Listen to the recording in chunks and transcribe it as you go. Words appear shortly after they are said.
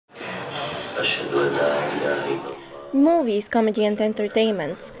Movies, comedy and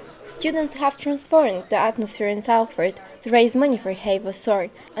entertainment. Students have transformed the atmosphere in Salford to raise money for Hava Sor,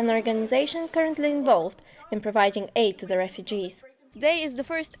 an organization currently involved in providing aid to the refugees. Today is the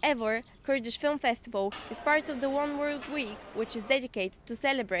first ever Kurdish Film Festival as part of the One World Week, which is dedicated to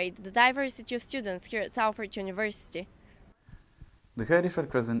celebrate the diversity of students here at Salford University. The Kurdish Red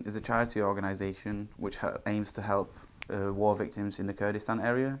Crescent is a charity organisation which aims to help war victims in the Kurdistan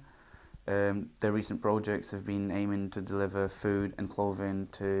area. Their recent projects have been aiming to deliver food and clothing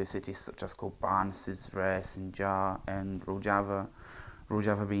to cities such as Koban, Sizre, Sinjar and Rojava.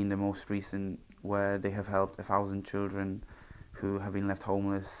 Rojava being the most recent, where they have helped 1,000 children who have been left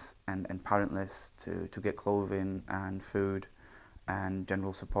homeless and parentless to get clothing and food and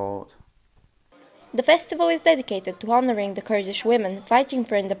general support. The festival is dedicated to honouring the Kurdish women fighting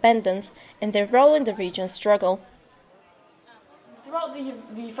for independence and their role in the region's struggle. Throughout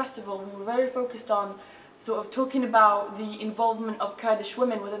the festival, we were very focused on sort of talking about the involvement of Kurdish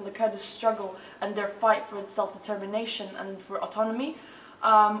women within the Kurdish struggle and their fight for self-determination and for autonomy.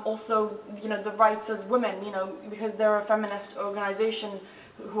 Also, the rights as women, because they're a feminist organisation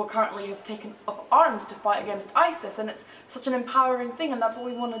who currently have taken up arms to fight against ISIS, and it's such an empowering thing, and that's what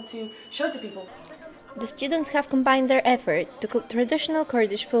we wanted to show to people. The students have combined their effort to cook traditional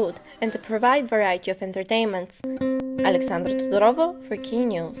Kurdish food and to provide variety of entertainments. Alexandra Todorova for Key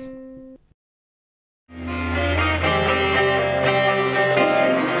News.